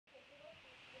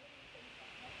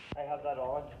I have that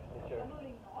on. Sure.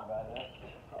 Probably not.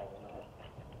 Probably not.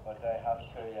 But I have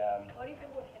to. What do you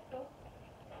think would hit though?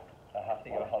 I have to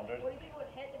get 100. What do you think would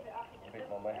hit if it actually hit? Big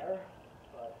Mummy.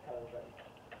 But kind of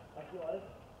actually, what is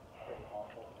pretty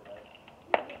awful today.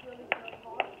 It's really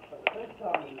hard. But since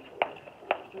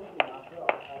natural,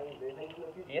 I will do things in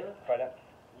the future. Yes, Friday.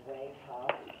 Way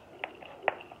past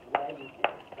when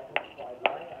second slide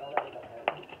by. I don't know if that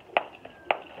happened.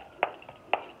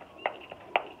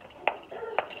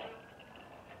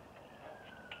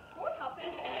 What happened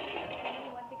if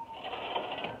anyone went to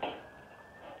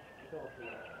Don't see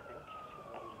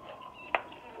it.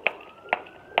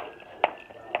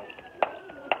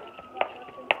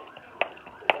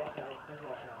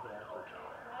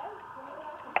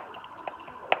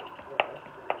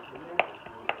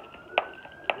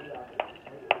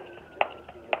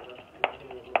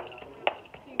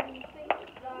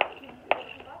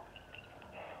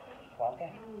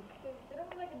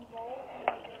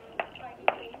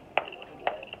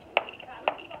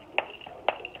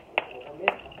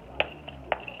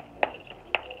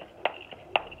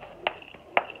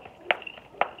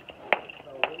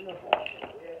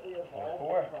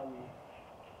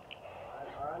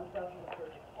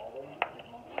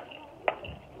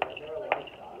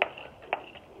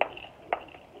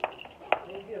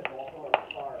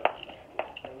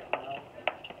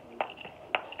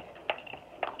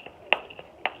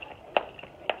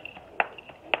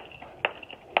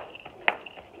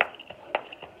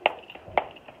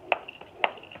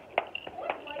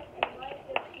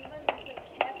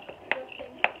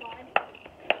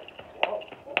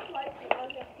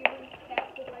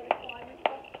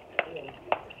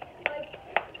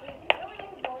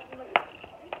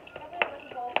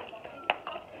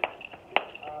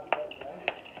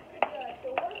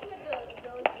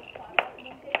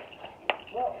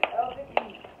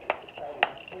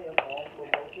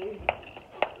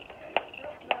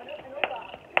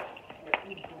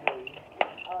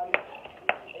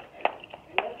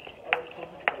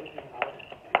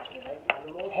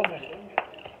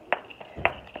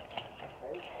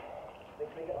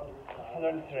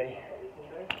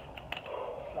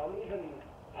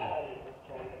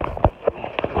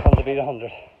 To beat 100.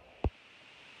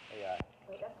 Yeah.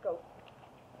 Let's go.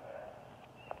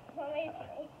 Mommy,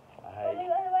 Aye. Mommy,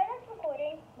 by the way, that's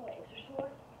recording. My legs are sore.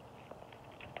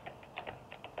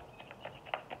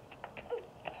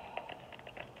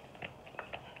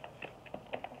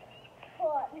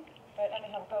 What? Right, let me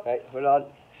have a go. Right, hold on.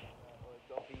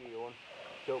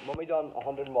 So, Mummy done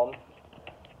 101.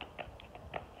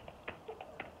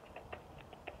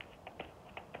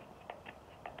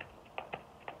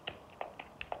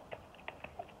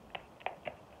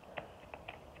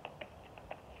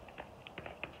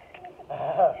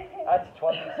 That's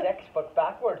 26, but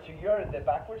backwards. So you're the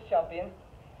backwards champion.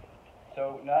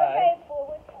 So now, Okay,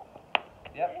 forward.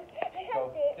 yep, I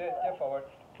go. can't Do it forward.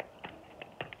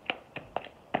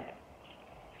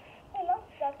 I'm not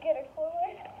stuck getting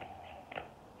forward.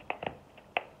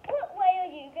 What way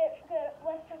are you good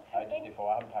with the I did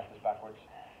before. I haven't practiced backwards.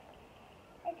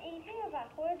 It's easier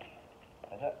backwards.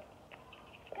 Is it?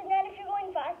 Because then if you're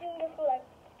going fast, you can just go like,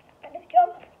 and just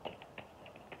jump.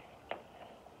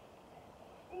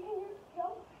 You can just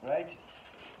jump. Right.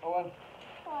 Go on.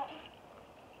 Uh,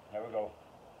 There we go.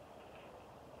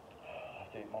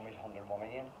 Let's do Mummy's 101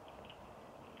 again.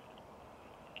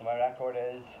 So my record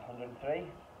is 103.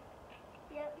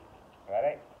 yep.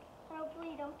 Ready?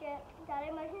 Hopefully you don't get, Daddy,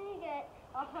 imagine you get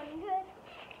 100.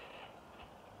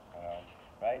 I know.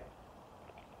 Right.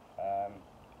 And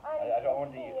I don't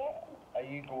want to. see it. Are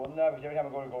you going now? Because every time I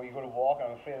go to go, you go to walk,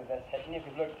 and I'm afraid of this hitting you.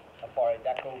 Because look how far out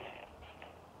that goes.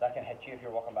 That can hit you if you're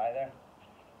walking by there.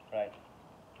 Right.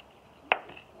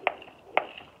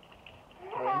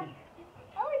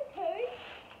 Oh, it's two.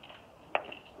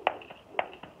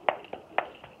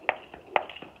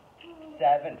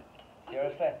 Seven.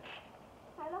 Seriously.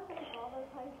 I'm not going to bother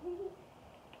counting.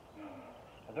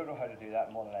 I don't know how to do that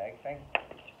in one leg thing.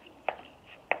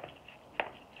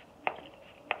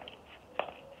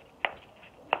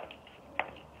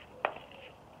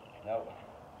 No.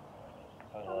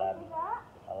 That was 11.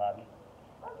 11.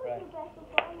 What was Right. your best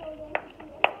performance?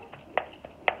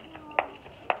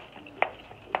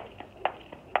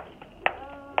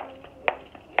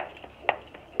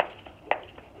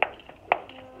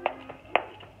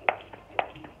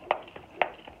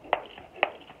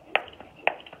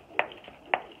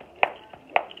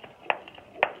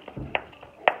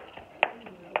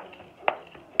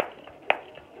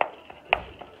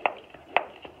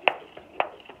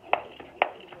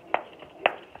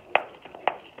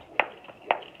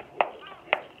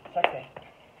 It's okay.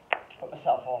 Put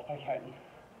myself off by counting.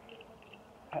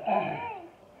 Hey,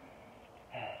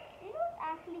 you know what's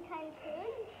actually kind of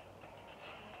cool?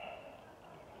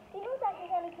 You know what's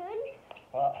actually kind of cool?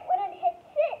 What? When it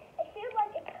hits it, it feels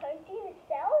like it's counting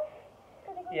itself.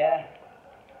 'Cause it goes Yeah.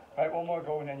 Right, one more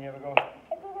go and then you have a go. Like,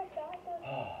 it goes like that, so it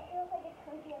feels like it's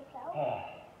counting itself.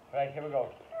 Right, here we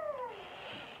go.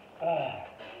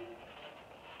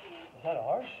 Is that a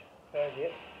horse? There's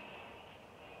it.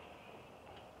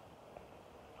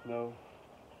 No.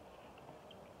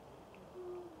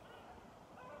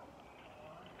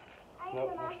 I'm Nope,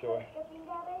 the next master door. of skipping,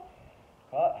 Daddy.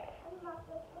 What? I'm the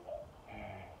master of skipping.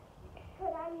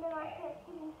 But I'm the master of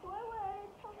skipping forward.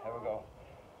 Here we go.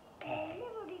 I'll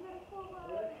never be good at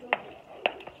forward.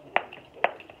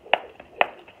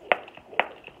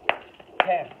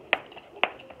 10.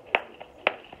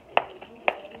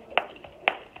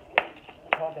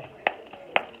 20.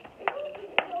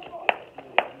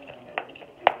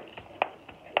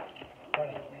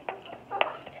 30.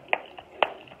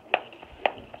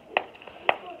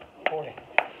 40.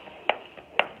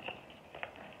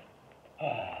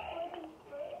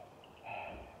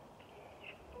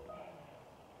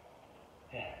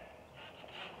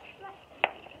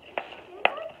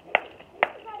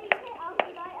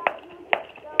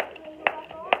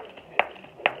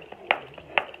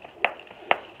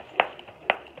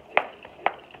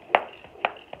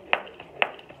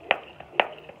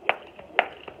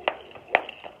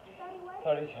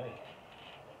 Sorry.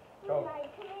 Go.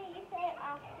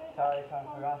 Sorry, son,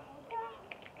 forgot.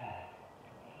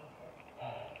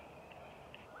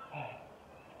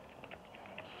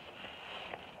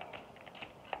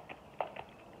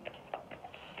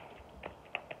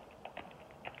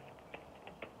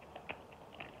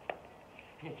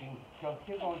 Go,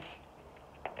 keep going.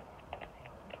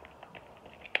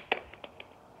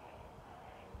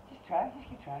 Just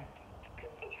keep trying.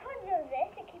 It's because of this,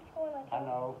 it keeps going like I that.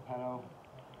 know.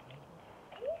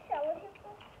 Can you show us your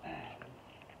foot?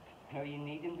 No, you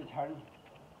need him to turn.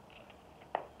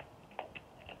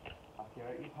 Okay,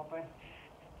 right, you puppy.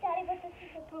 Daddy, but this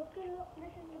is the broken hand.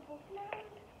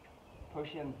 Push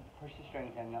the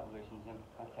strings in, that loosens him.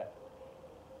 That's it.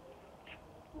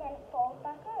 And then it falls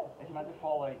back out. It's meant to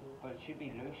fall out, but it should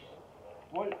be loose.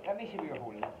 Well, let me see where you're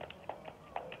holding it.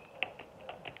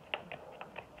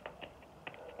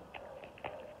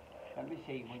 Let me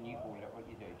see when you hold it, what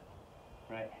you do.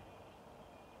 Right.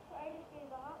 I just do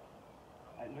that.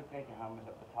 It looked like your hand was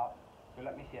at the top. So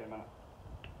let me see it a minute.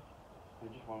 So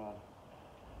just one of them.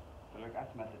 So look,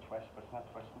 that's meant to twist, but it's not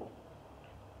twisting.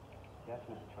 That's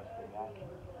meant to twist like that.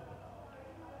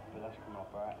 But that's coming up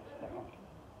right, it's sticking.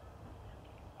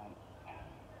 And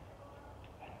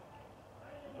I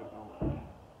don't know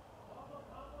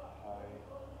how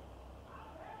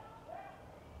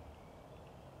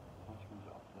once it comes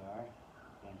up there,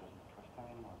 then it doesn't twist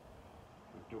anymore.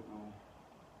 So I don't know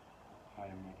how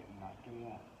to make it not do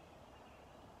that.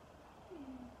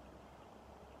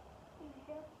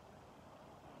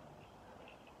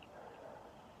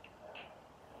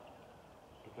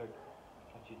 But look,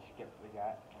 that you'd skip like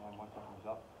that, and then once it comes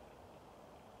up,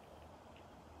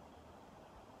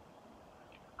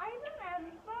 I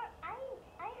remember, I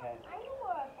know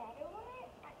where a better one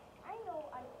is. I know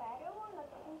a better one that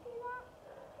doesn't do that.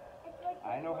 It's like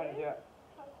I know how to do it.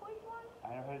 turquoise one.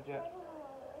 I know how to do I it. don't know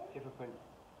what it See is. if we put.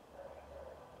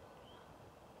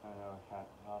 Oh no, I can't.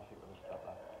 I'll see what we stop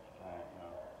that. Right, no.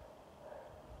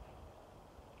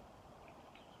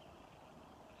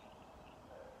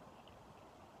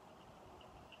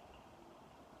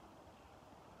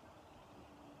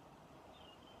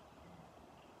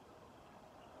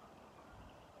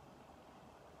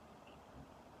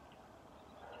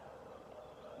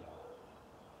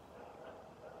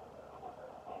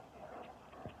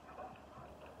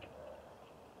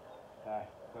 Alright,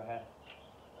 go ahead.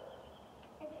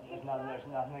 There's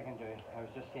nothing I can do. I was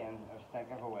just saying, I was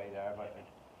thinking of a way there, but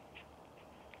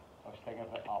I was thinking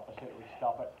of the opposite. We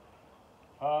stop it.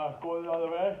 Go the other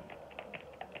way.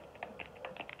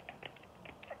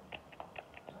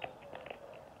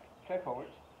 Straight forwards.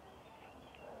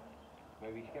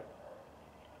 Maybe skip.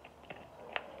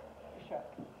 Shut.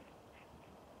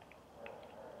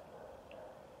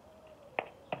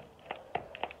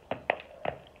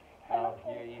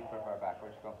 No, you prefer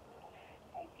backwards. Go.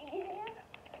 It's easier.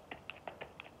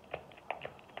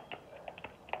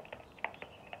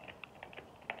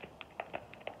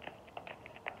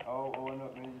 Oh, no,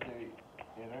 we need to do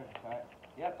the other. Right.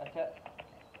 Yep, that's it.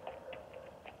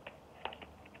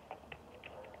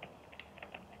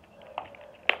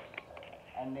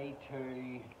 I need to.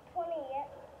 28.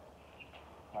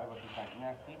 I wasn't thinking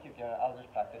there. You keep doing it. I'll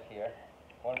just practice here.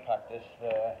 I want to practice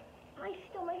the. My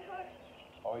stomach hurts.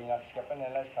 Oh, you're not skipping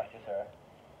then? Let's practice there.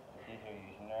 Let's see who you're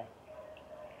using there.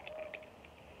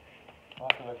 We'll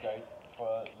have to look out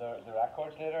for the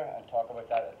records later and talk about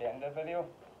that at the end of the video.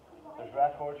 There's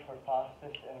records for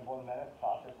fastest in 1 minute,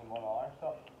 fastest in 1 hour and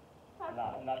stuff.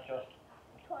 And not just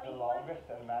the longest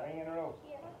and many in a row.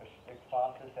 Yeah. It's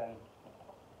fastest in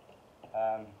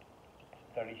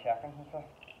 30 seconds and stuff.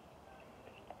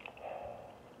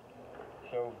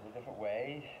 So the different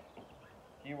ways.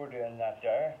 You were doing that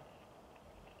there.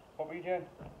 What were you doing?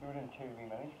 You were doing 2 wee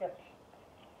mini skips.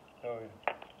 So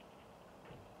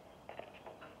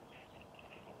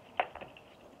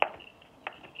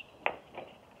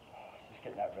just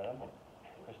getting that rhythm.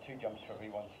 There's 2 jumps for every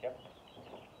 1 skip.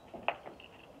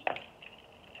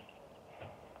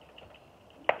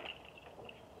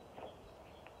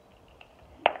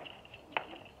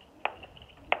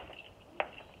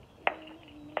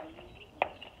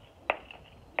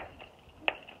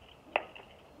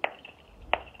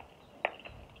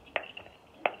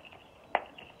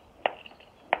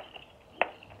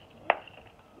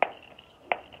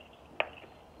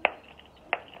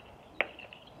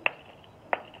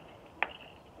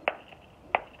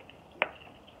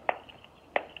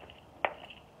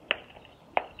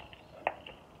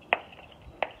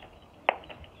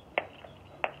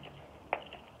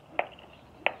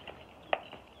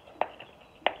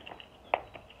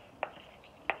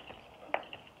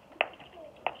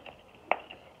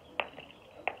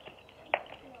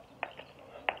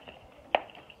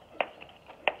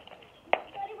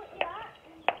 Daddy, what you at?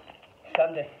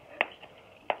 Sunday.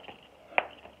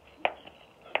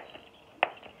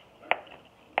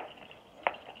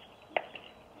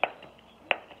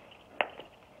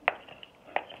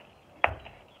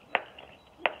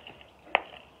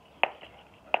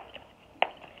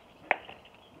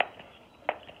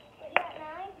 What you at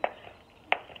now?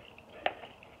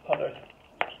 100.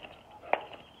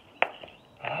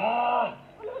 Ah!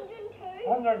 102.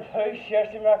 102.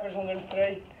 Seriously, records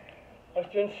 103. I was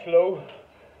doing slow,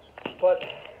 but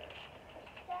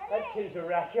that Daddy, seems to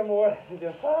wreck you more than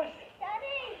doing fast.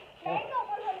 Daddy, I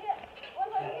got 100,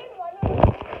 101.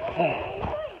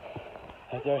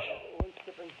 There's one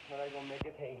skipping, but I'm going to make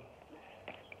it tea.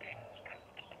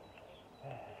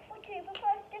 What do you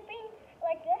prefer, skipping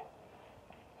like this?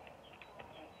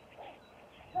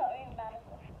 Not really bad at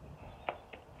this.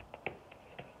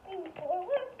 Skipping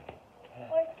forward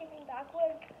or skipping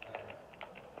backwards?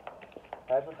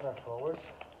 I prefer forwards.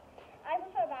 I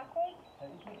prefer backwards. You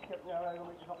keep skipping now, I'm going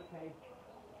to make a cup of tea.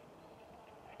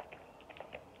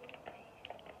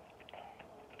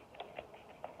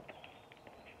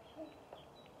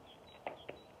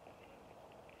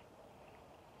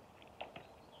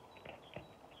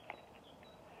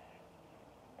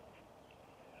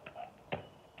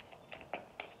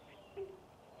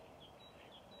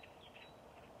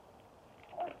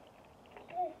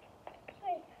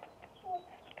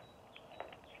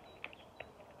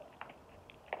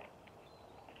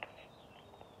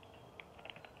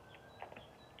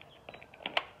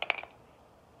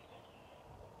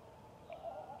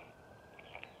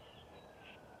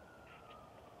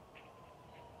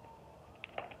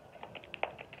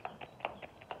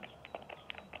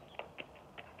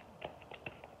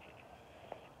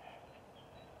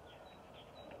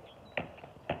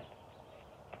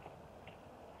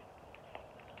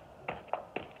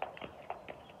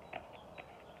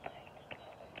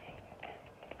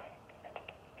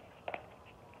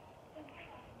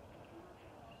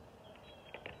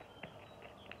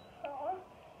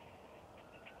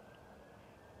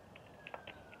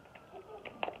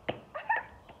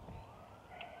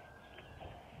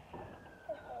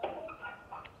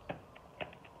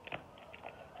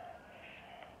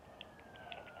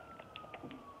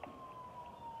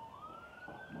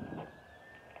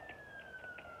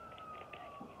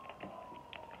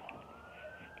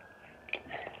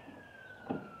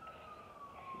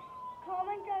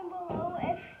 Comment down below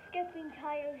if skipping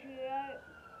tires you out.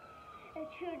 It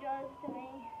sure does to me.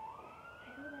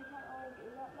 Because I can't always do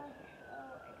that much, so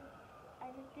I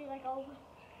just do like always.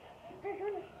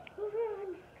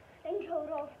 In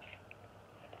total.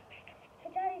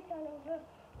 Hey, Daddy's done over.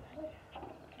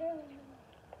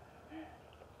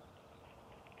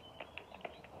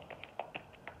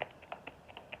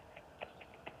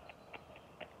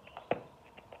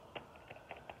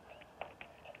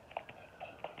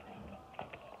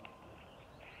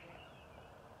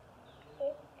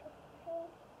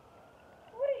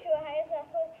 What is your highest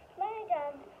record? My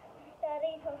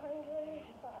daddy's 103.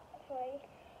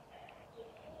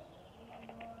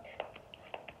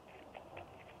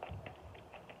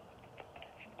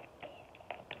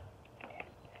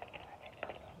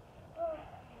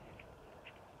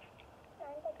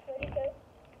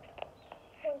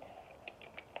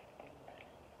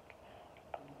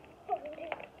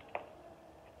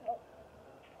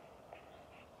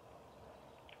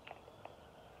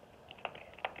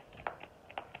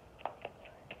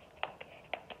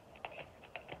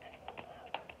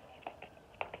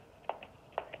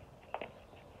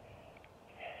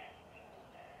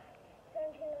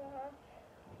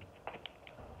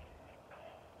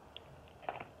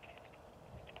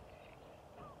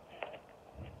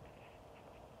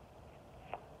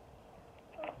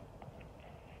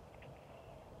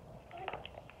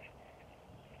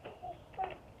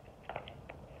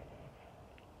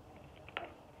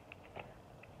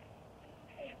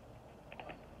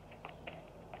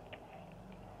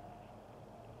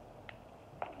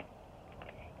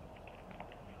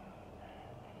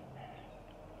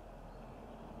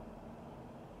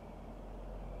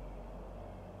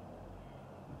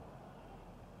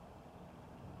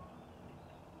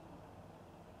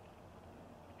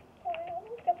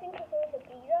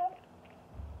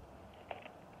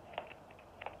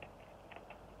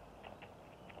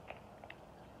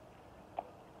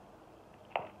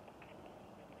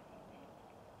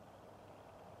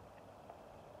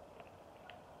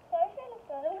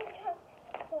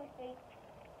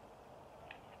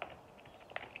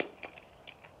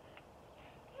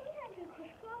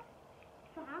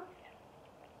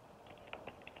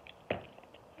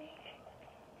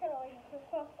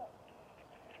 faster.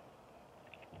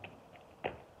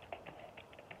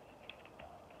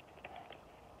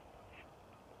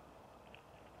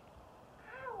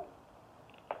 Ow!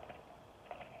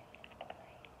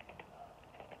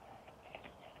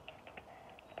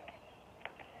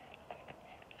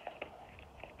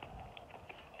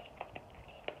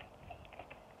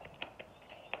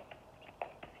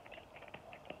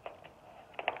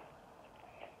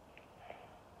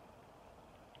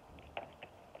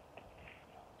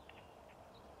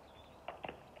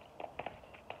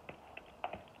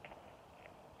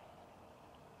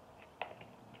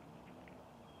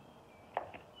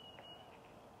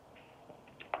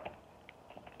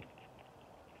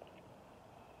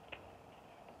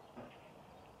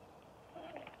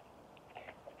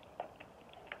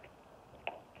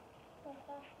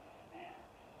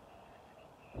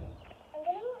 I'm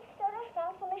gonna go start off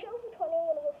fast. When I get over 20, I'm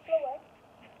gonna go slower.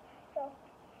 So.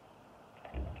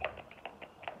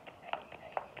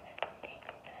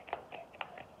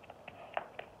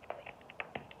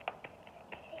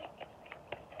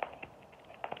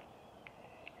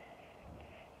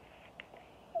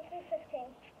 Let's do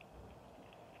 15.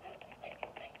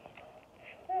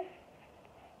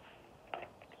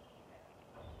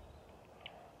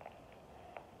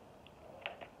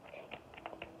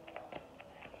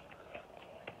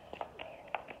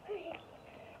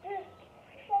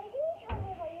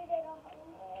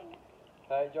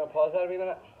 Alright, do you want to pause that a wee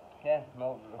minute? Yeah,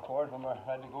 no, record when we're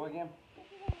ready to go again.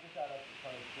 Just add up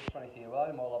to 23. We'll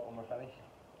add them all up when we're finished.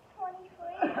 23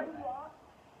 and what?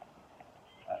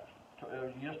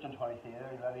 You just done 23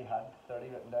 there, you already had 30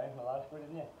 written down from the last go,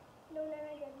 didn't you? No, then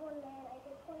I did one, then I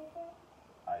did 23.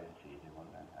 I didn't see you did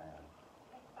one then. Hang on.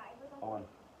 Like 5 or something. Owen,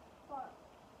 What?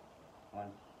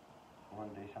 Owen, we're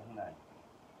going to do something now.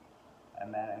 A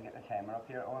minute, and get the timer up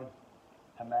here, Owen.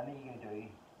 How many you can do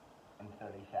in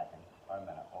 30 seconds? Or a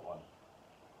minute, what one?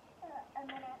 A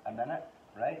minute. A minute,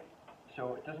 right?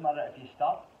 So it doesn't matter if you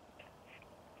stop,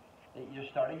 you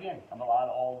just start again, and we'll add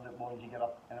all the ones you get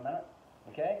up in a minute,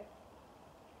 okay?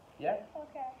 Yeah?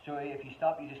 Okay. So if you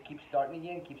stop, you just keep starting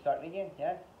again,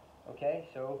 yeah? Okay,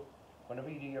 so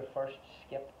whenever you do your first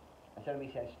skip, instead of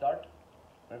me saying start,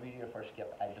 whenever you do your first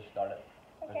skip, I just start it.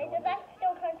 Okay, does that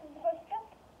still count as the first step?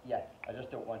 Yeah, I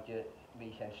just don't want you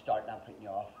me saying start and I'm putting you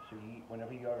off. So you,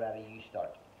 whenever you're ready, you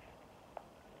start.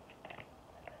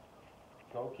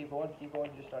 Go, keep going,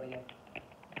 just start again.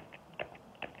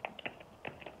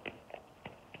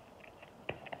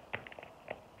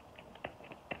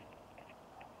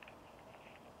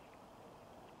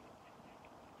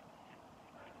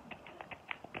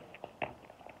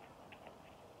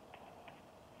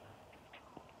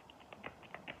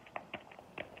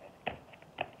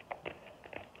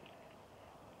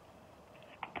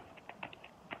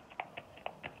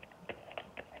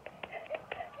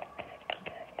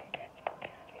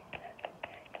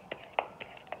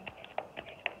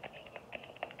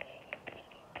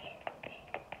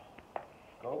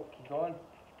 Go, keep going.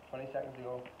 20 seconds to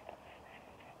go.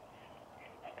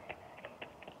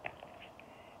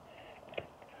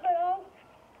 How long?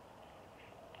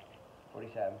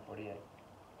 47, 48.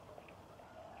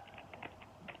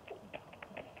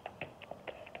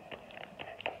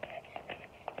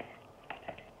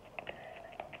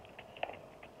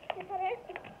 Is that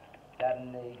it?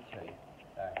 72.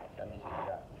 Alright, 72 you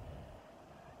got.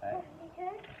 Alright.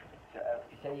 72? So,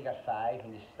 say you got 5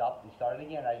 and you stopped and started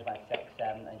again, I just went 6,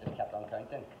 7 and just kept on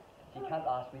counting. So you can't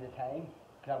ask me the time,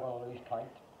 because I'm going to lose count.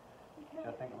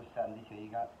 So I think it was 72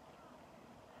 you got.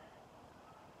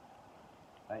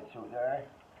 Right, so there,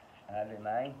 and I'll do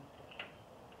mine.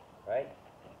 Right?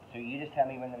 So you just tell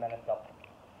me when the minute's up.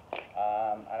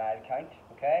 And I'll count,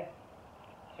 okay?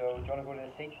 So do you want to go to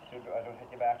the seat so I don't hit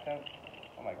you by accident?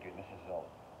 Oh my goodness, this is all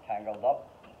tangled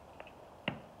up.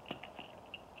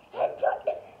 Right.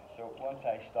 So once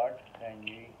I start, then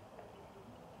you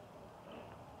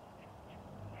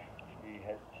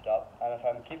hit stop. And if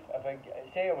I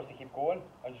say I was to keep going,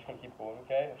 I'm just going to keep going,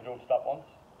 okay? If I don't stop once,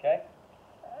 okay?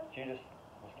 So you just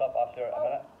will stop after a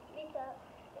minute. Lisa.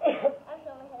 I'm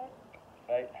still in my head.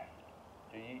 Right.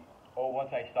 So you, once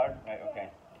I start, right, okay.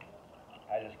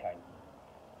 I just count.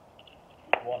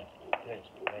 1, 2,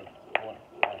 3, 4,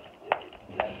 5,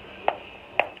 6, 7.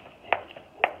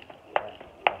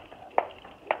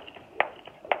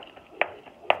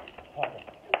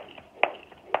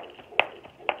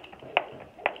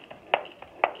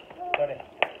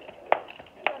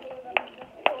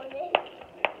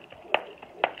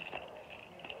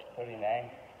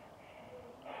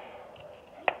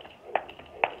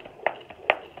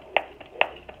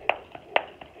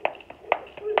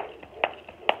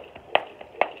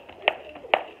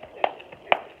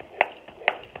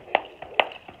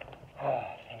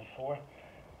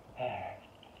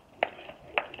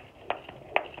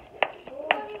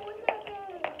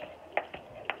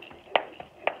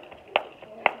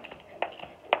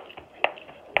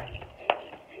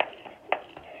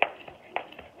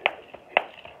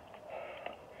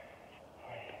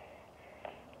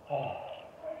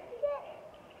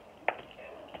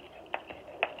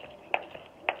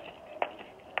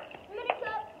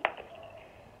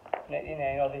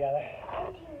 99 altogether.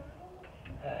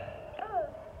 Oh,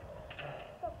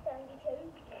 stop 72.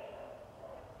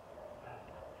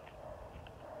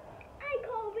 I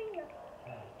call Rena.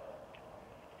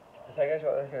 The figures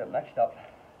got this get mixed up.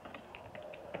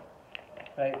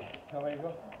 Right, how many go?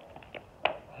 Is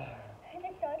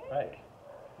it starting? Right,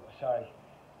 sorry.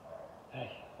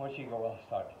 Right, once you go, I'll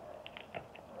start.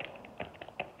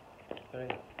 3.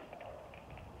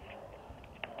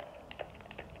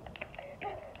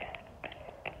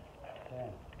 10.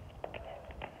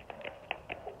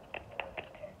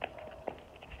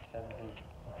 17.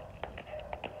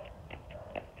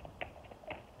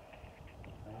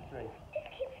 23. Just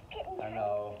keeps getting I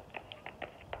know.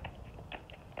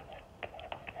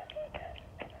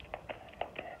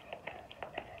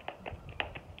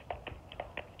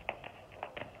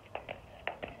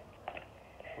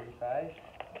 45.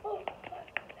 Oh,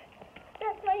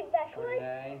 that's my best one.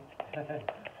 49. 49?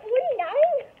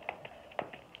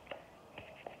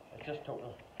 It's just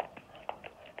total.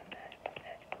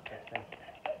 60.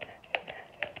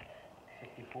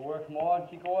 64. Come on,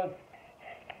 keep going.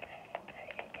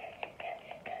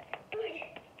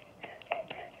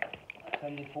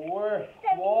 74.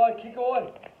 Come on, keep going.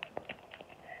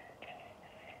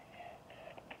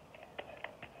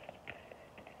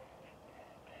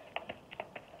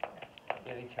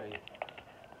 82.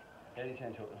 82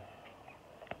 in total.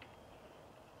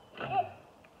 I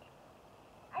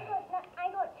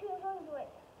got 2 of those with.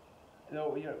 No,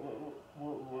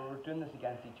 we're doing this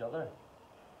against each other.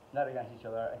 Not against each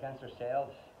other, against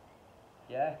ourselves.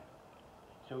 Yeah?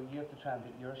 So you have to try and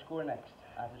beat your score next.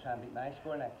 I have to try and beat my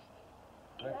score next.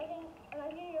 Look. And I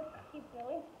think you'll keep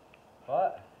going.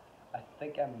 What? I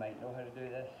think I might know how to do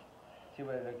this. See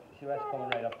where it's coming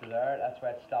right up to there? That's why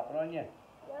it's stopping on you.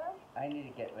 Yeah? I need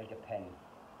to get like a pin.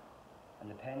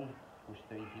 And the pin goes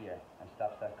through here and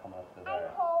stops that coming up to I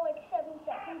there. call like 7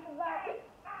 seconds of that.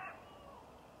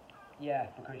 Yeah,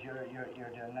 because you're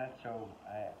doing that, so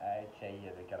I'd say you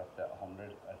to get up to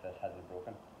 100 if this hasn't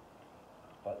broken.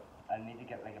 But I need to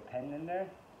get like a pin in there.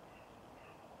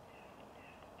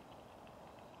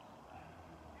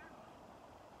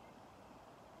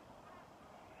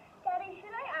 Daddy,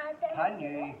 should I add them? Can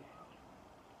you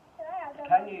Should I add them?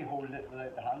 can you hold it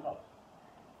without the handle?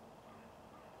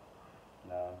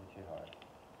 No, it's too hard.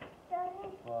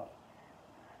 Daddy, Well,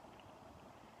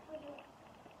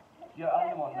 you're on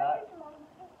them on that.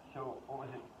 So what was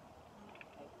it?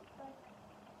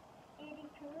 82.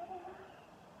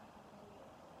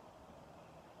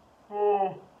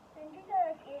 Oh, Didn't you say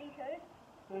that's 82?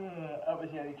 that was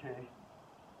 82.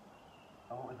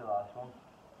 And what was the last one?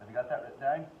 Have you got that written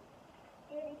down?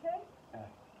 82? Yeah.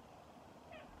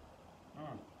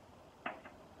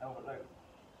 Oh, but look,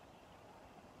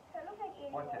 That looks like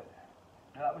 81. what's it?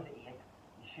 No, that was 8. You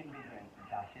shouldn't be doing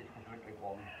dashes because it looked like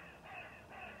 1.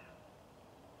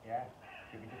 Yeah?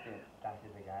 So you can just do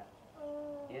dashes like that.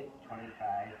 8,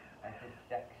 25, this is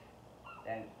 6.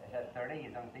 Then is that 30?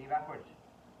 You don't see backwards.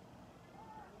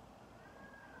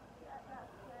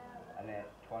 And then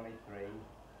 23,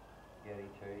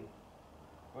 82.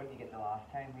 What did you get the last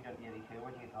time? We got the 82.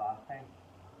 What did you get the last time?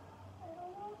 I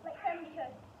don't know. Like 72.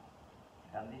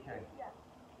 72. Yeah.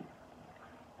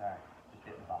 Alright, just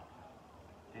get in the box.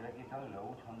 See, like you've done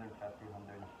loads, 150, 170,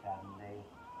 180,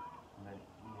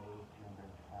 205,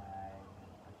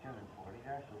 240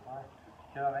 there so far. Do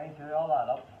you know what I mean? So we all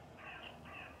add up.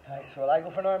 Right, so will I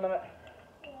go for another minute?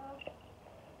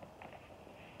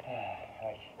 Yeah.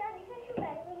 Right. Daddy, since you're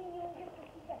better than me, you only get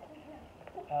 50 seconds now.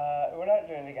 We're not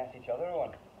doing it against each other,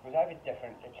 one. Because I have it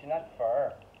different. It's not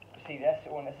fair. You see, this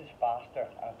is faster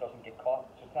and it doesn't get caught,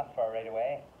 so it's not fair right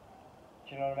away.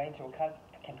 Do you know what I mean? So we can't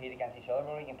compete against each other,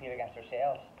 but we compete against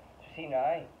ourselves. So see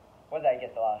now, what did I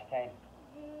get the last time?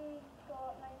 You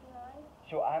got 99.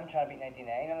 So I'm trying to beat 99,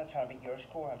 I'm not trying to beat your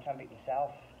score, I'm trying to beat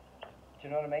myself. Do you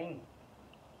know what I mean?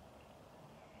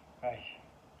 Right.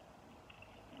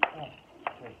 1,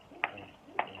 2, 3,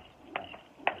 4,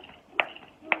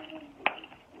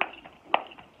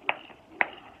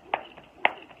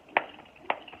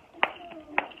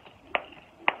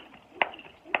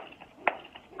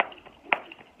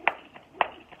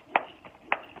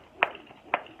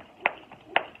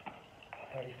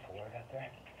 34, I got there.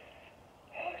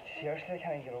 Seriously, I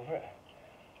can't get over it.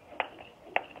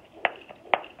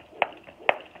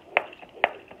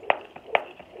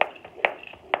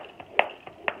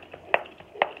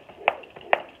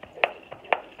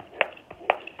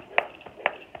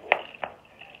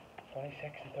 And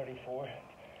 34 is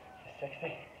 60.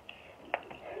 69.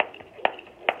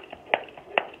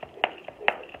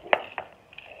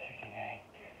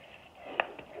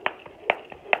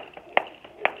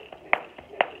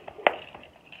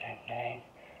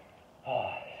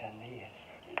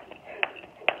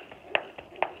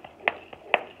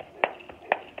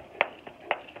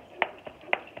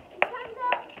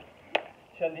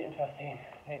 215,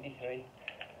 93. You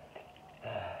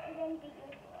didn't beat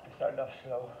your score. I started off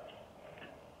slow.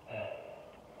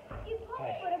 You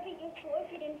probably would have beat your score if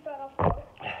you didn't start off slow.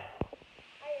 I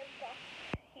am back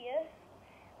here.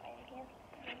 I am here.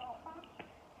 You're not back.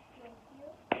 You're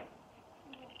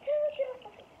here.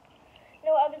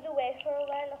 No, I was away for a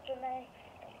while after my...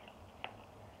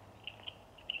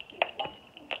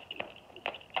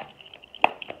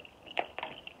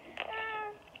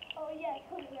 Oh yeah,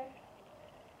 come here.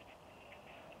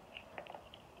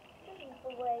 This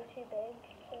is way too big,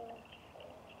 so...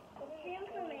 Same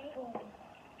for me.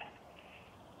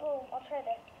 Oh, I'll try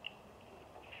this.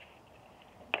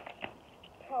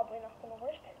 Probably not gonna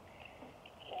work.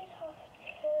 Just have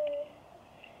to...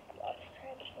 I'll just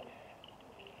try this one.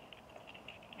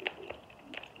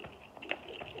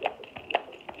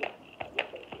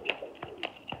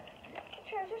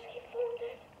 Just keep falling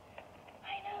down.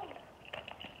 I know.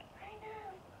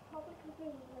 Probably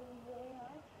because it's really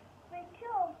hard. Wait,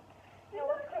 Joe. No,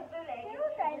 what's the leg? You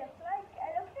know what I look like?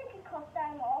 I look like a cut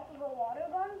down off of a water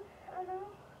gun. I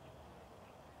know.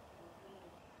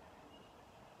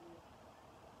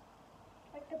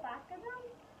 Like the back of them.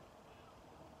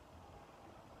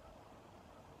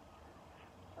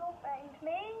 Don't mind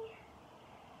me.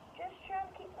 Just trying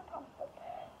to keep my pants up.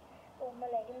 Oh, my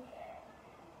leggings.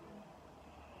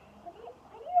 Why do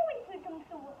you always put them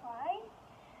so high?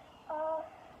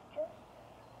 Just...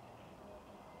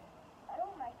 I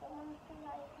don't like them when it's too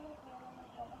high. It feels weird on my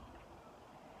stomach.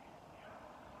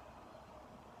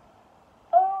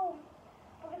 Oh!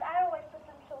 Because I always put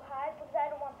them so high because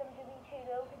I don't want them to be too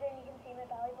low because then you can see my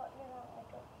belly button and I don't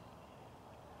like it.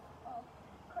 Oh.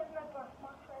 Because my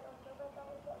birthmark's right under my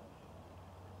belly button.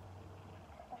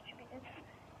 That should be good.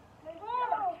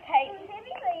 Oh, okay. So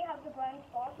typically you have the brown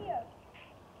spot here.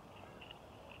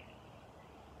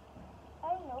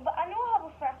 I don't know, but I know I have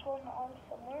a freckle on my arm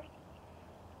somewhere.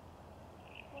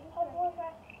 I have one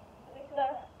freckle.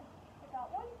 That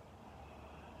one?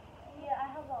 Yeah,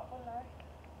 I have that one there.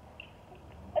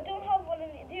 I don't have one in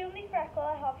the only freckle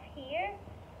I have here,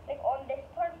 like on this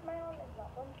part of my arm, is that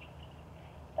one.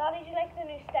 Daddy, do you like the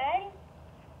new style?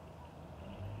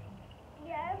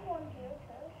 Yeah, I have one here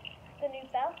too. The new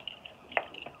belt?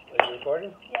 Are you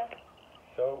recording? Yeah.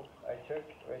 So, I took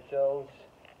Rachel's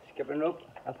skipping rope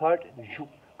apart,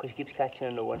 because she keeps catching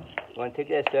another one. I'm going to take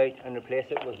this out and replace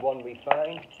it with one we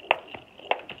found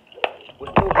with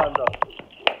no handle.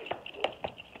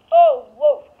 Oh,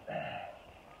 whoa.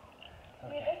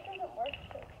 Yeah, this doesn't work.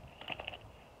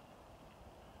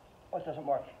 What doesn't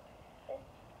work? This.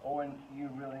 Oh, and you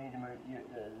really need to move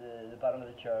the bottom of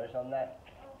the chair is on that.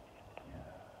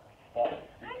 But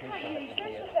I can't use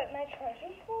this without my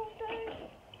trousers falling down.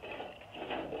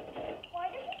 Why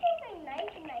does it say Nike?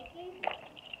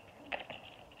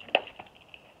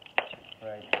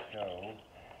 Right, so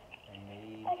I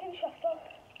need... I can shuffle.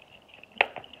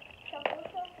 Shuffle.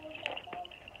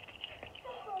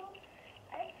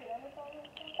 I feel it all the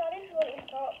time. That is what it's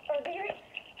got earlier.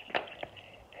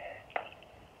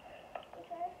 Because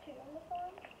I have two on the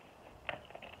phone.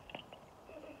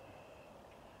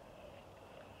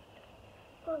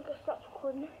 I'm gonna stop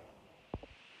recording.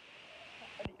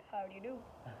 How do you do?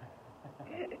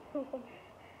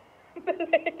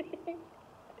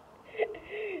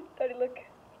 Daddy, look.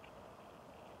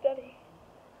 Daddy.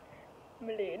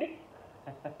 Milady.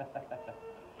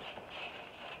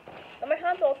 And my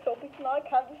hand's all soapy, so now I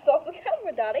can't stop the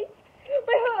camera, Daddy.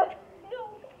 My hand! No.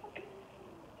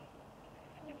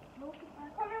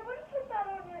 Come here, why don't you put that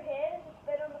on your head and just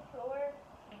spit on the floor?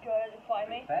 Good, find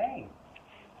me. Bang!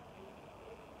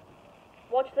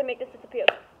 Watch them make this disappear.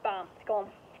 Bam, it's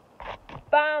gone.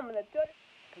 Bam, and it's done.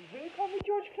 Who called me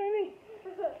George Clooney?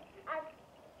 And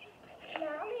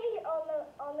Nanny on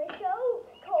the show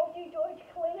called you George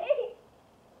Clooney.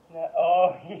 No,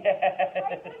 oh, I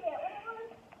yes. forget what it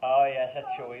was. Oh, yes, that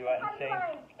show we went and seen.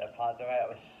 Pantomime. The pantomime,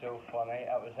 it was so funny.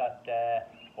 It was at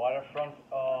Waterfront.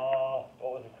 Oh,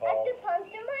 what was it At called? the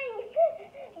pantomime,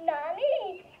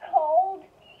 Nanny called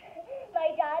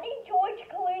my daddy George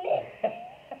Clooney.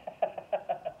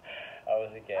 That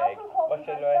was a gag. Also called What's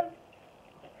him it like? handsome.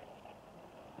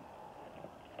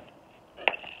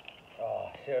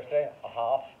 Oh, seriously? A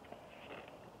half?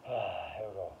 Here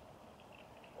we go.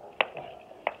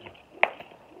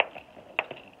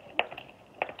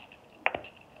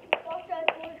 Watch out,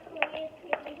 George Clooney is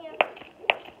skipping here.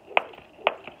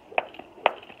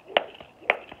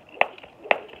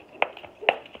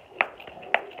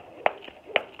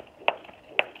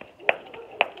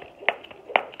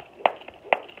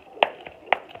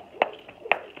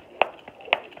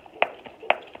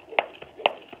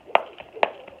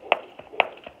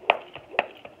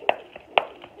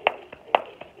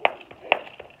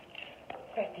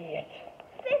 58.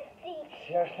 50.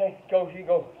 Seriously? Go, you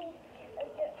go.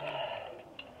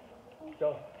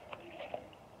 Go.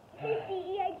 50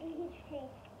 EIGHT.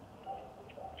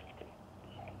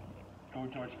 Go,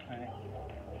 George Clooney.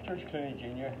 George Clooney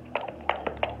Jr.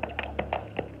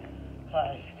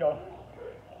 Hi, go.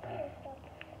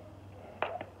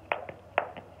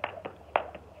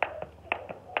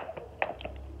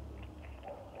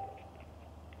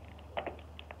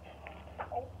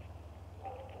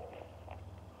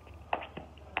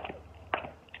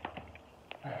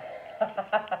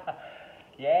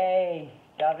 Yay,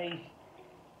 Davies.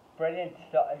 Brilliant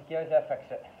stuff. Give us a fix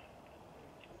it.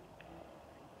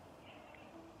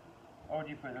 Oh, do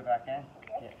you put it back in?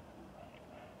 Yeah.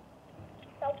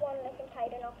 That one isn't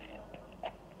tight enough.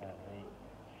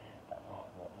 That was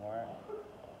a lot more.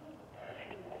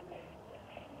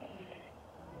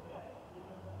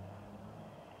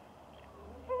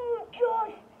 Oh,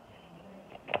 Josh!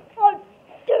 I'll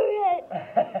do it!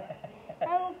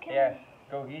 I'm okay. Here,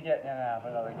 go, you do it and then I'll have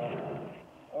another go.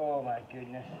 Oh my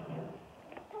goodness.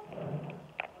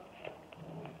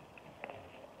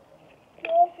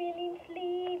 You're feeling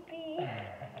sleepy.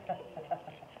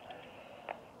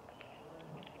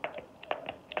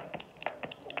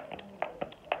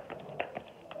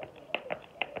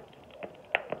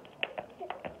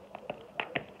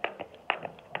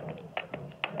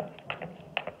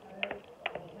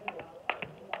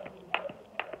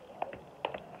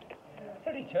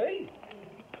 32?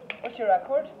 What's your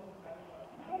record?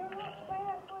 I don't know what's my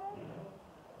record is.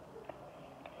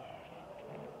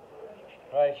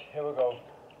 Right, here we go.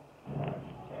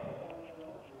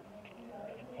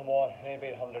 Come on,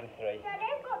 maybe 103. Daddy,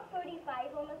 I've got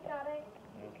 35 on this, Daddy.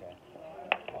 Okay.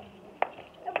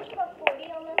 I've just got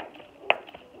 40 on this.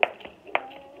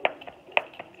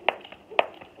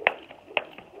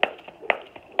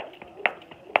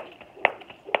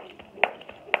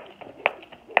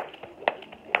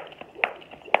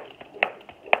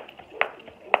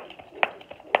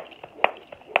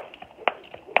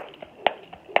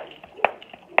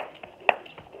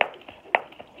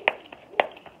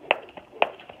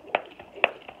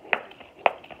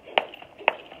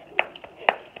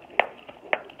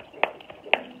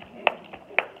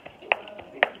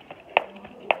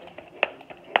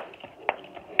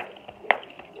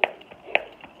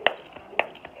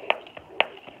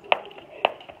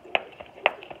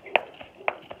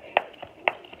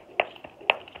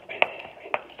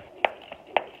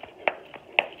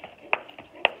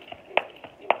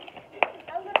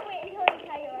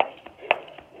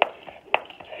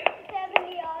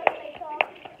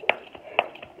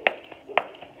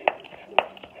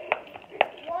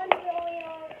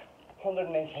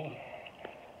 118.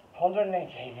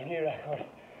 118, a new record.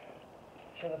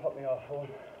 Should have put me off phone.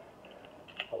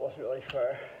 That wasn't really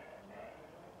fair.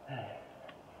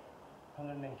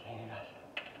 118, guys.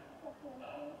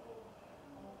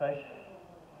 Right.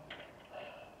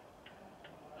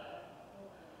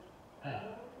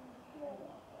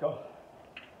 Go.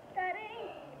 Daddy,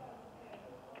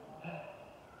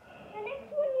 the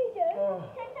next one you do, Oh.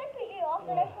 since I put you off,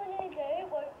 the next one you do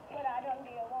would add on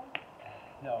to your one.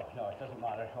 No, it doesn't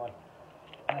matter. Come on.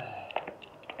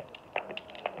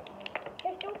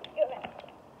 Just don't do it.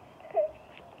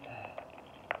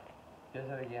 Do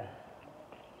it again.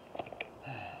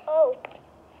 Oh.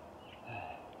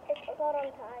 I got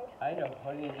untied. I know.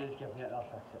 All you need to do is give me it and I'll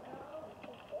fix it.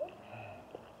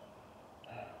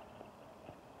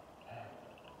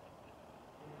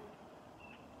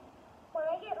 When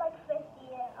I get like 50,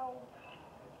 I'll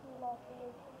not be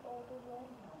as old as you.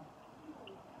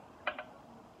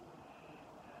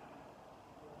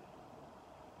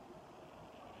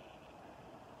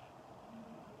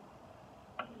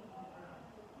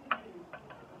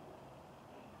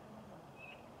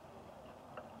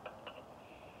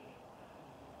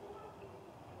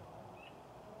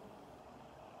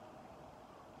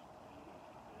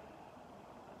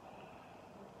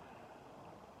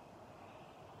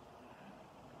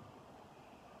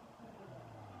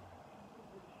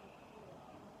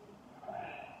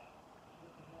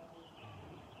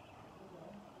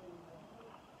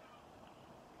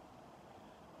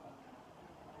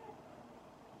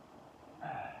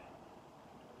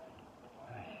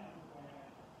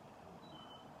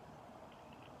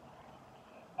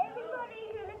 Everybody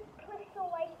who clicks the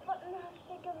like button has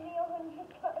to give me 100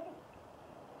 pounds.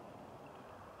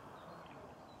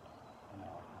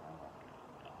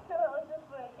 No, it was just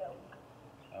for a joke.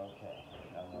 Okay.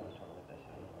 Now we'll talk about this.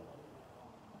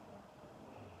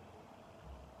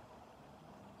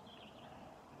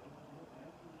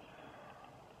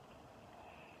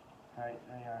 Right,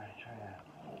 there you are. Try that.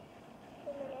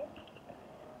 2 minutes.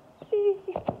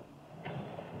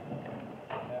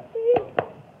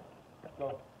 Go.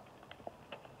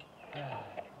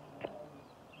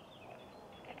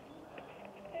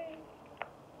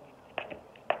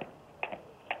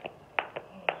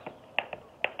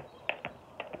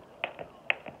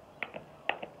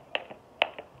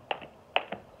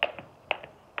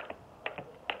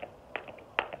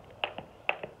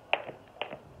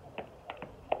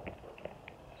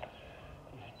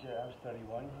 I was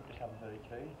 31, you just having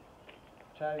 32.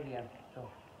 Try it again. So,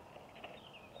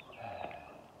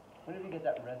 whenever you get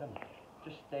that rhythm,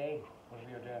 just stay whatever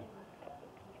you're doing.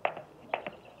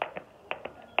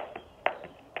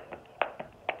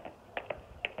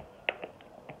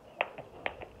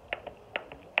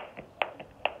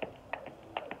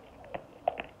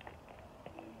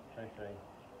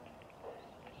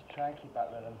 Just try and keep that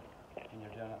rhythm when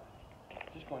you're doing it.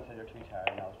 Just go until you're too tired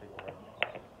and I'll speak over it.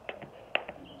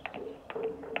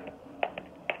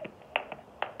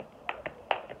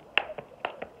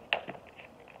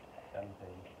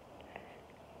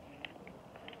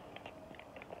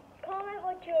 Comment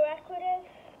what your record is.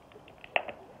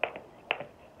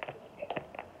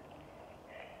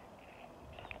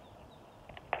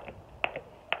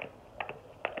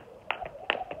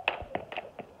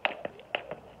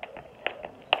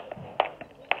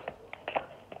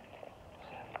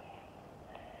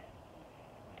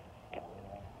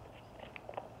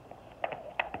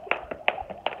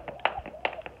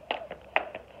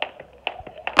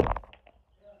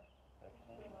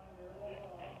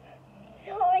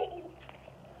 Sorry.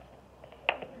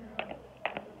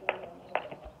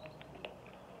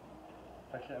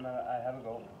 Fix it a minute, I have a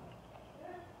go.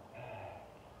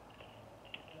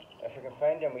 If I can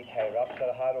find them wee tie wraps that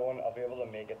I had on, I'll be able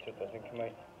to make it so it doesn't come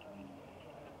out.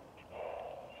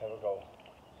 Here we go.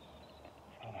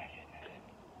 Oh my goodness.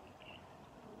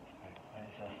 Right, where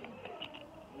is this?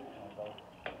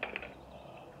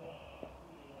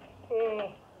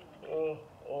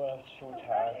 Oh, I'm so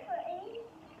tired.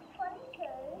 22,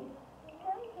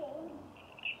 17,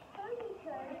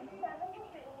 22, 17,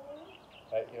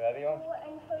 Right, you ready on? 4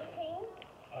 and 13.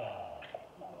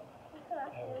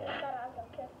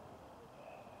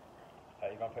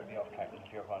 Right, you're going to put me off counting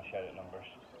if you're going to shout at numbers.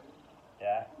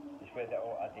 Yeah? Just wait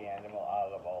at the end and we'll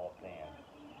add them all up at the end.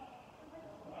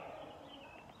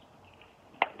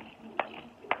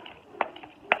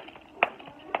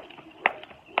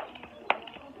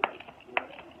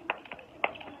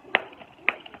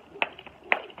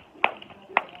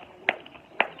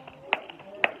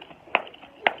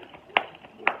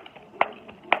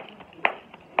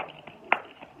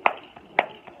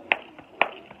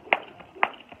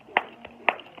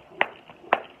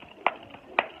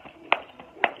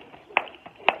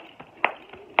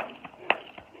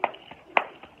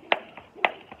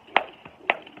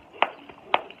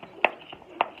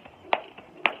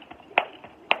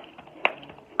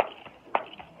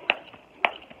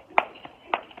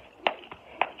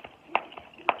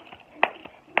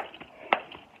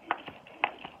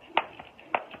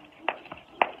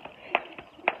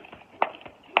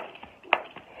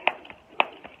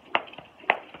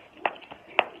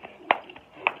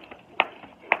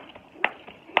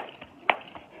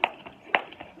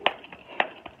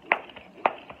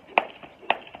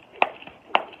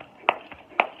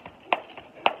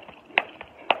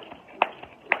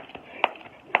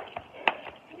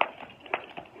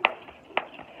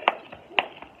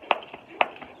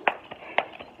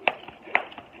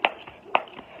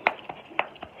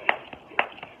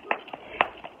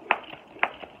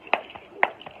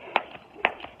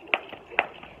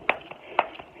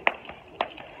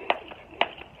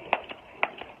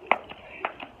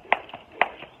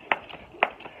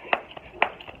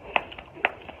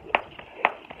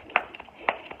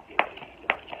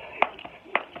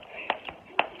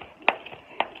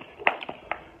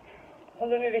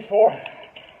 $184.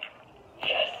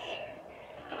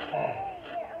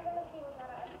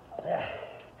 Yes.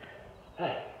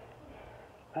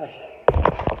 Okay.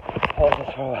 Hold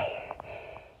this for a while.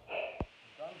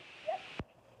 Done? Yep.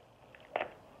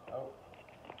 Oh,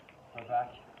 we're back.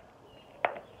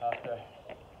 After.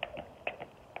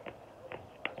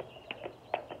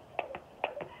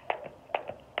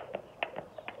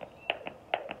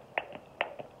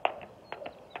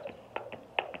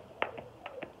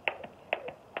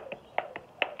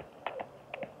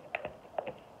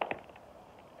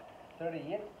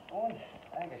 On.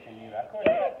 I think it's a new record,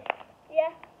 isn't it?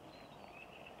 Yeah.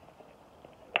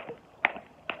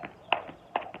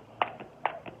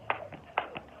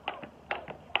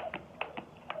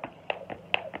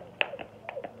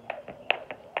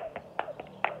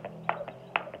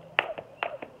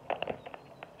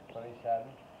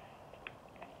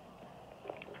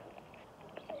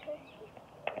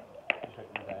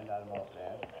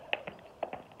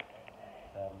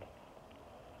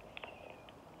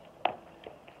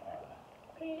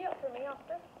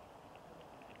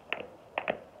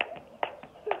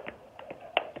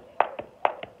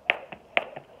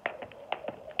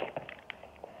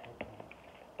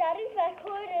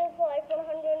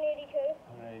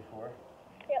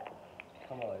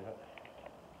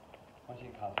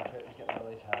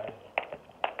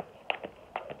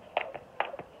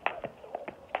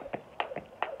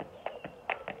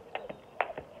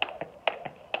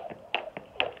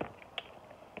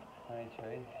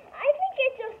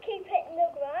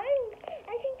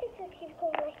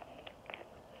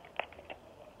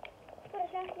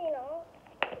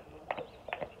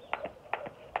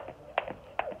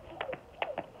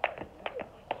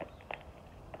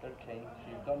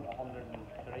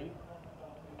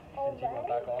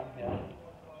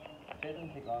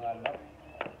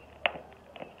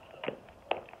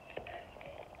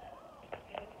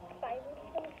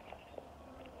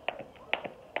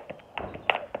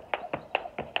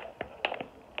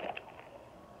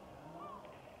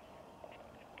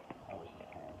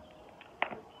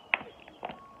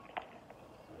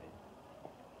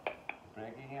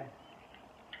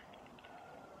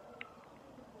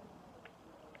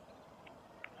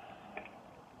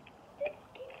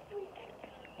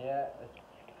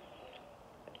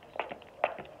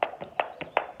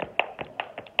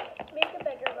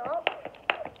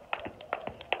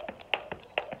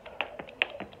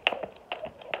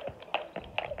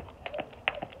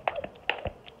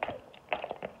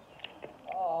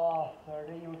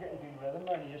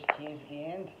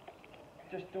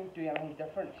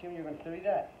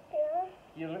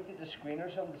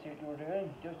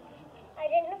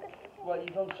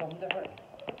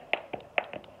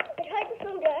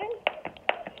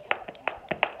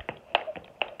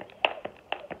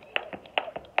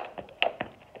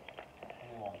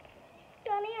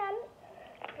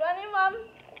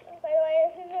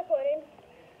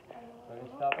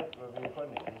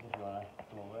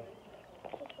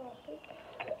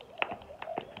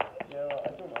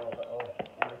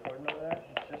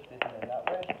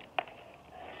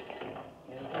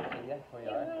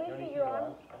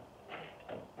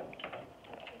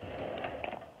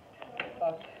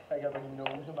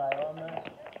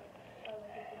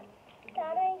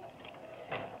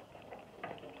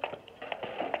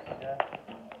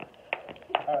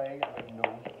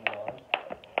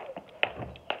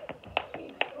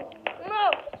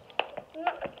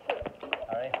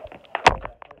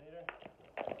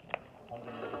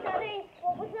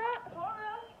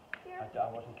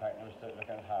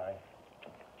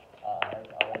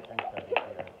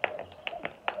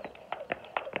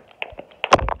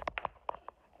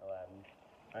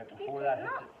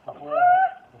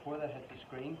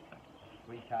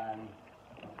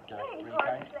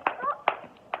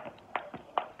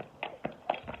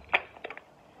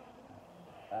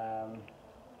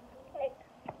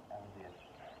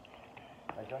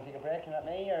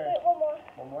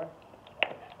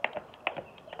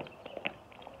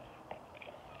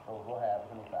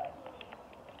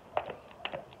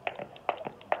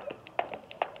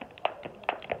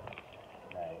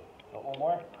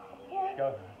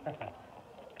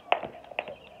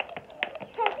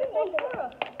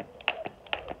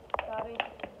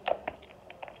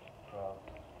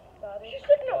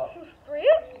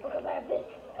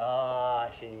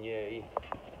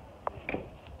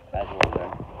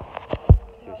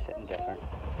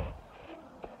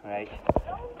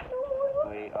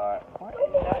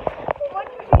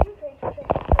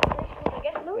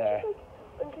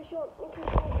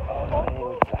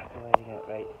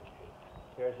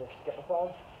 There's a skip-a-thon.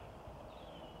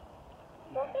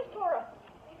 What's this, Tora?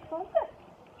 What's this?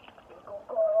 Go,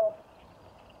 go.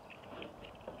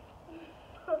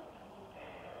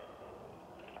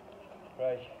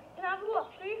 Right. Can I have a look,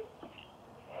 please?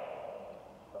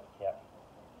 Yep.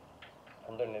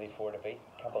 184 to beat.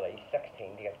 Can't believe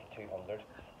 16 to get to 200.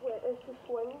 Wait, is the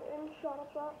swing in shot of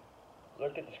that?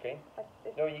 Look at the screen.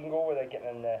 It's No, you can go without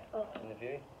getting in the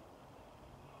view.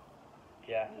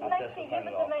 Yeah, Might that's see just you, turn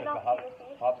but it they off. might 'Cause not we see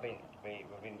your face. have been,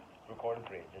 we've been recording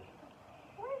for ages.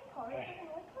 Where's Tora? I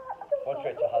don't Once know.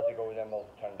 Rachel has to go, then we'll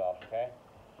turn it off, okay?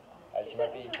 She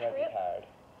might be tired.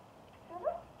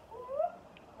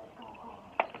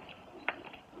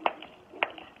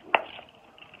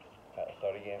 Right,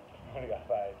 start again. Only got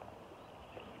 5.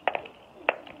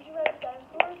 Did you write it down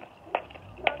for us?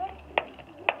 Tora?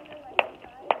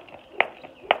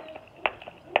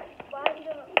 Why have you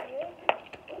done it for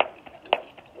you?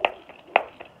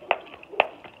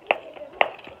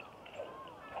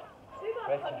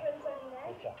 Rachel,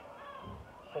 Rachel,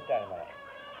 sit down a minute.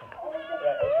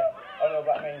 Right, okay. Oh no,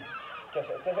 but I mean, just,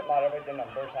 it doesn't matter about the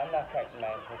numbers. I'm not counting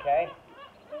mine, okay?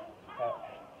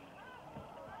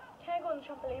 the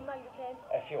trampoline while you're playing?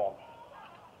 If you want.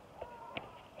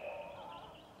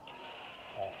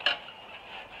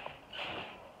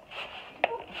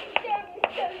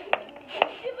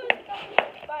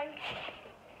 Fine.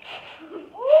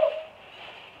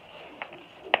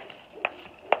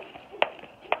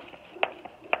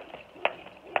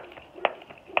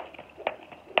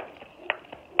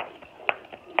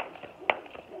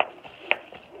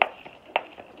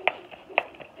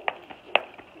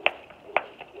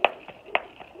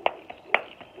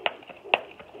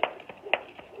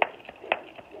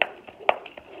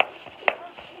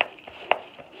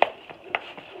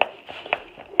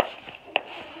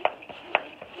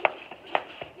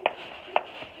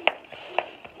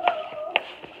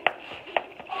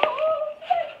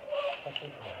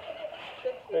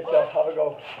 Rachel, have a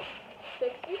go.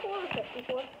 64 or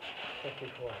 54?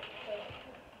 54.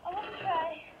 I want to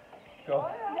try Go.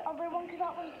 the other one because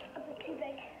that one's a bit too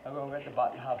big. I'm going to get the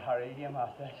bat and have Harry game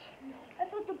after this. I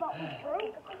thought the bat was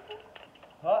broke.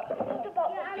 What? I thought the bat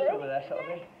was Over broke. this, it'll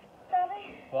be. Daddy,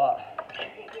 What?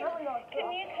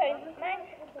 can you count mine?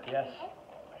 Yes.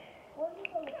 What's this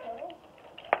on the phone?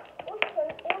 What's the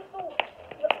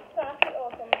facet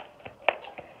of them?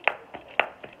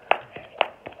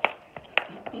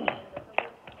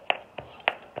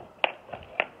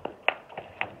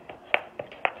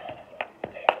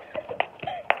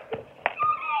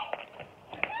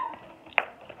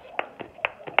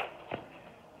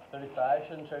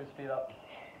 Shouldn't try to speed up.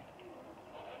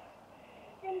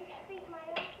 Then speak my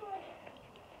last one.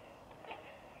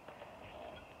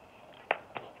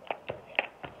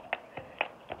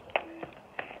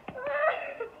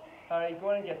 Harry, go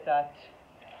on and get that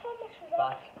How much was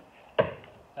that? bat.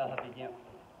 That'll have you game.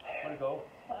 Want to go?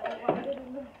 Daddy,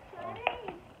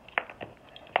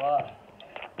 What?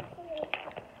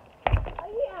 are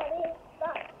you adding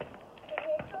that? The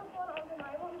Rachel's one onto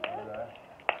my one there? Over there.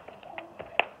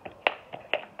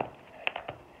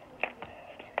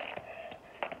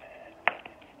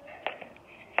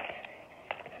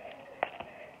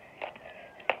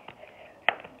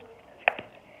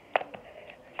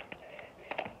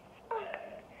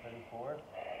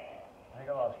 I think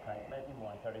I lost count. Maybe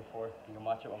more than 34. You can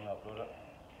watch it when we upload it.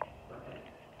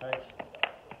 Right.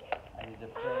 I need to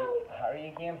play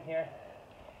Harry game here.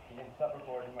 You can stop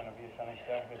recording whenever you finish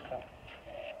there. Because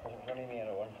it's only me and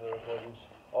Owen for the recordings.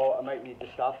 Oh, I might need to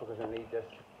stop because I need this.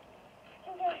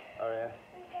 Oh yeah.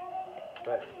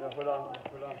 Right, no, hold on.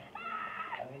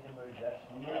 I need to move this.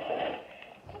 Move this.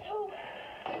 So,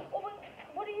 Owen,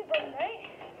 what are you doing now?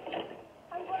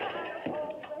 I'm going to add up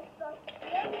all this stuff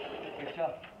here.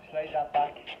 Rachel, slide that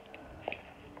back.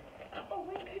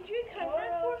 Owen, could you count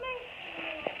that for me?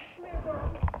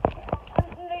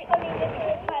 I need this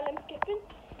here while I'm skipping.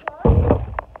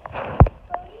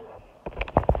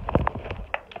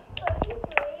 33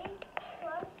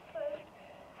 plus 30.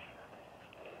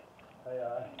 Hey,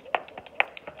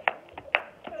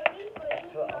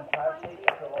 33 so I'm tired of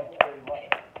taking so long to do what?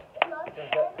 plus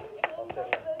 17 plus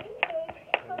 32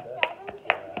 plus 17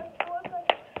 plus 4 plus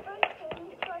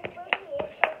 13 plus 38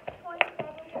 plus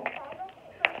 27 plus 7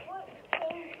 plus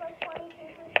 14 plus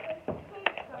 22 plus 52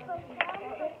 plus 10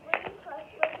 plus 3 plus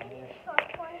 30 plus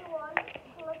 21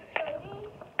 plus 30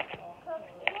 plus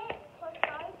 8 plus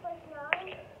 5 plus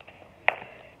 9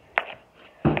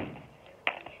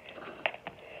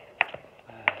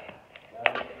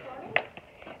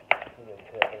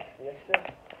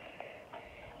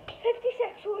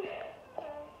 56 one.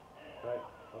 Right,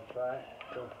 we'll try it.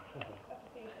 Go.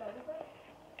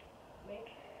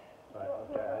 Right,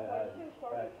 okay,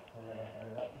 right. And then I do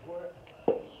that before it.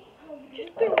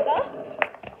 Just do that.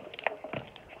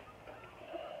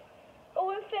 Oh,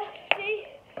 and 50,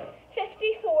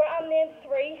 54 and then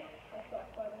 3.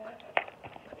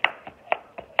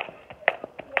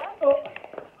 What? Oh.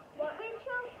 What,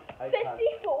 Rachel? I can't.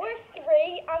 54,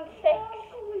 3 and 6.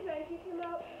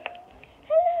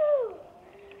 Hello.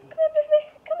 Come here, baby.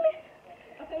 Come here.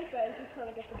 I think Ben's just trying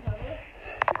to get the camera.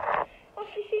 Oh,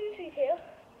 she seen his wee tail.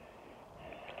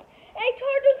 Hey,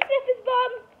 Tara, don't sniff his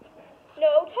bum.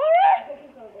 No, Tara. I think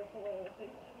he's going to go for one of the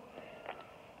things.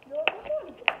 No, come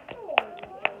on. No.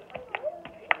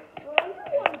 No,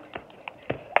 come on.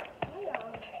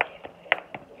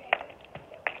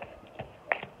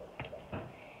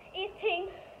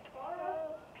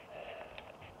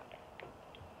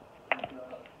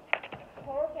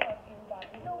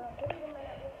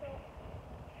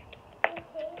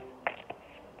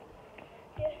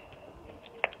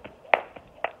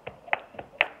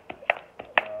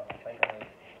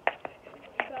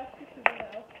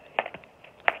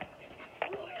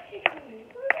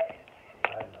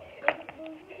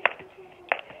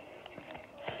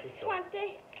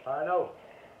 I know.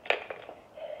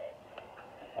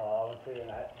 Oh, I'm feeling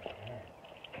that.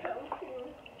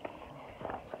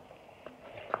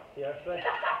 Seriously?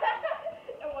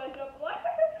 It was a blur.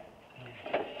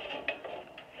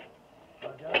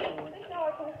 Now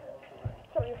I can.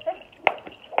 So you think?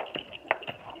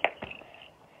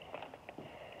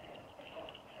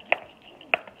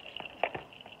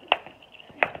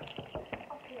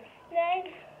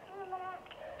 Nine.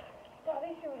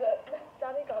 Daddy threw the.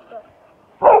 Daddy got the.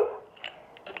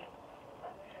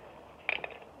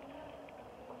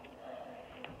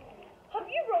 Have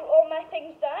you wrote all my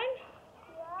things down?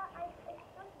 Yeah, it's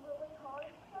just really hard.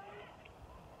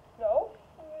 No.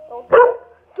 Don't.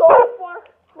 Don't work.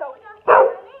 No. What was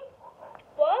after 20?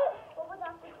 What? What was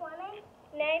after 20?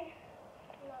 9.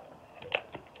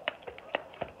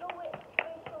 No, wait,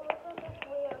 so this is just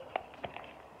weird.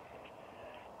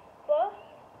 What?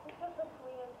 It's just this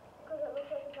weird. Because it looks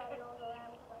like it's not all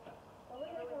around. Why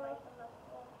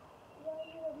are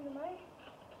you rubbing the mic?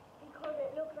 Because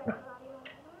it looks like it's not all around.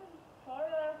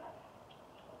 Carla.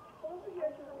 Over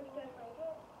here to understand.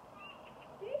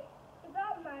 See? Is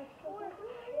that my score? I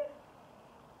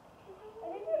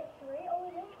think it's 3. Oh,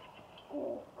 it is.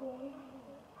 Oh, God.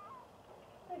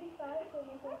 35,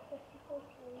 34, 54,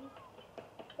 3.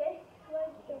 This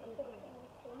was just 16.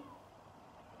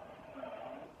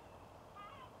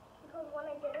 Because when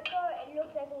I did it though, it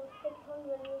looked like it was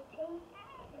 618.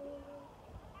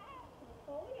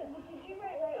 Oh, yeah. But did you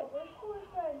write right over scores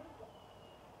then?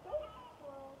 No?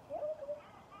 Well, yeah, okay.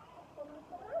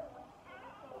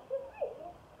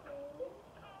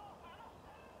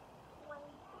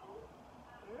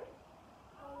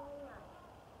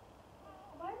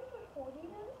 Why was it 40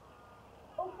 then?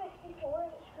 Oh, 54.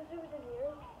 It's because it was a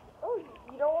year. Oh,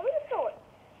 you don't want me to show it?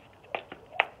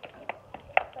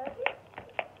 30?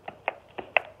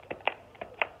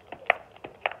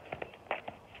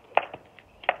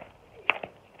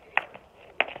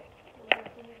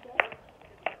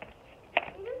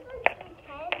 Even like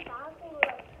 10 back, they were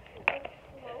like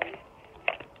slow.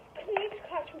 You need to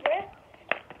catch your breath.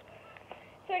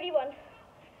 31.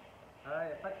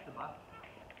 Alright, I fixed the math.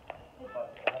 But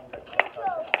I haven't got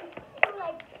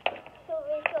So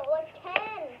like 10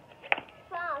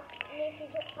 fast makes you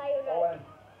get tired of. Owen.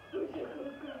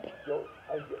 Yo,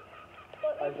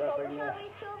 But I've if got you bring you. have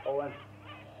Rachel, Owen.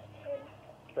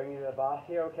 Bring you to the bath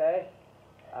here, okay?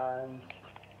 And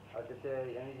I'll just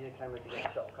say, I need you to come to get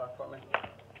a shuttlecock for me.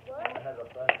 what? I head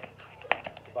up there.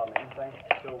 It's a badminton thing.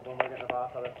 So when we get in the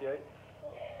bath, I'll lift you out.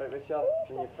 Right, Rachel,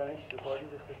 when you finish recording,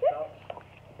 just stop.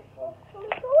 No,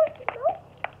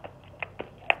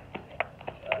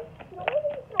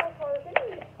 it's not hard.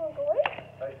 It's going to go away.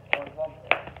 Right, one plump.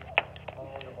 One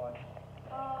on the one.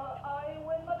 I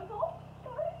win by the goal.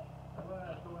 Sorry. I'm going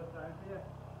to throw it down for you.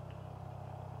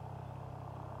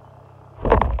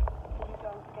 You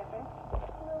done skipping?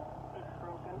 No. It's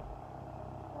broken.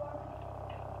 What?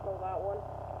 No, that one.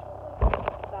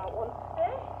 That one.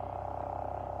 Eh?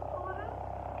 What was it?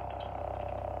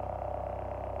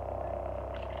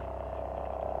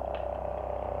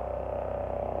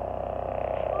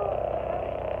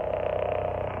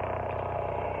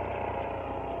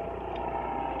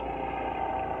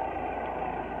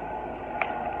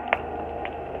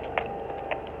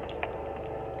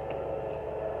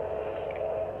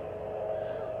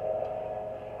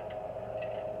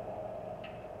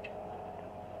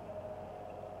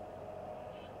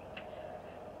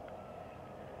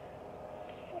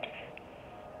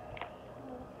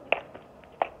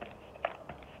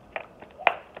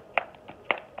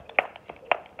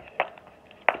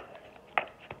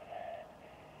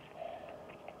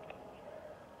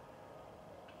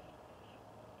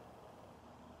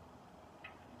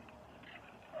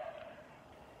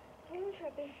 I'm going to try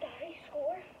Big Daddy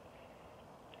score.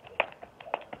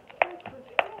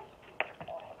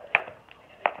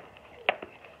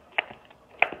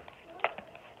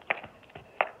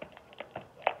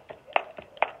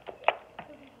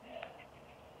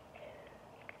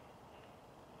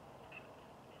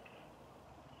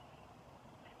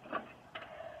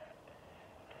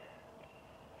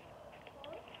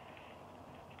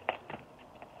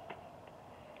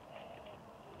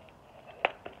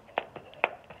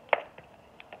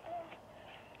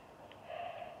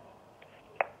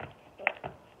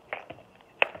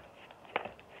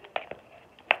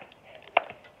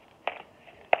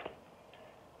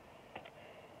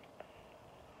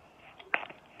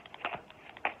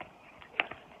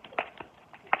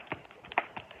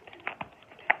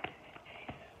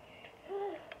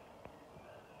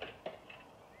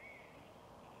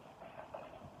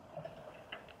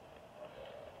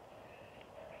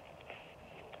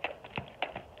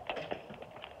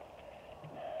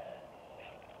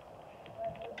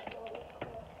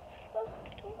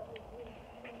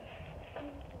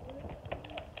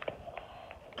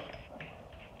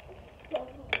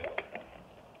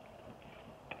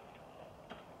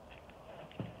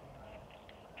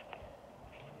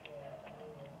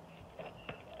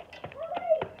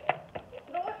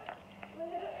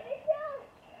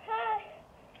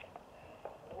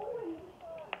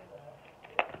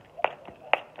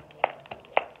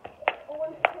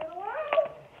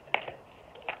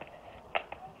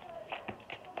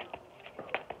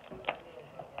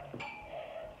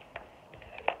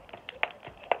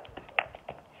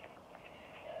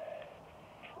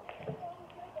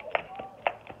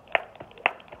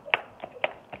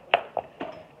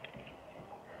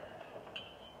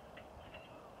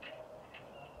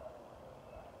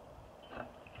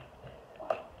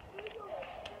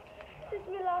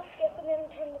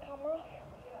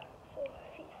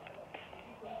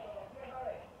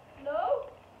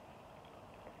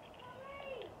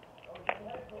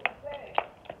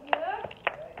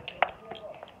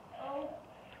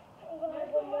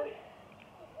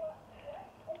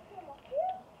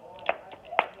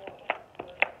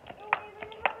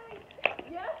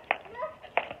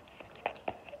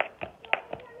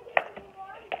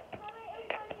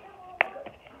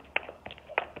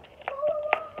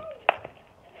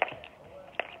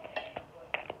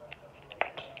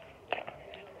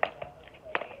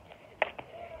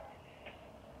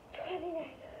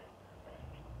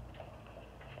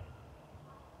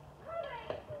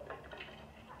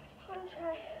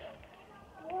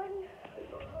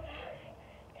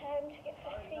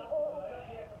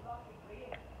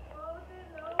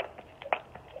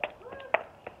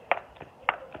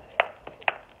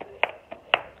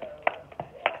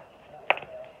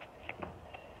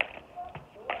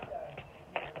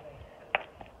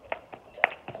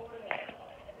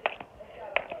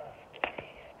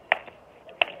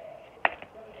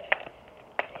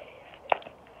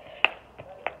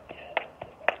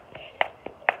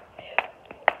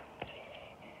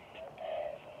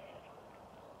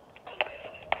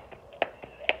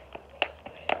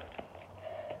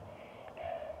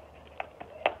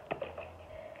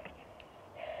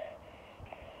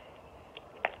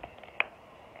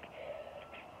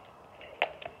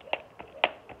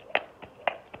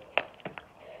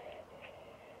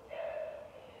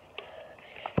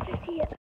 see it.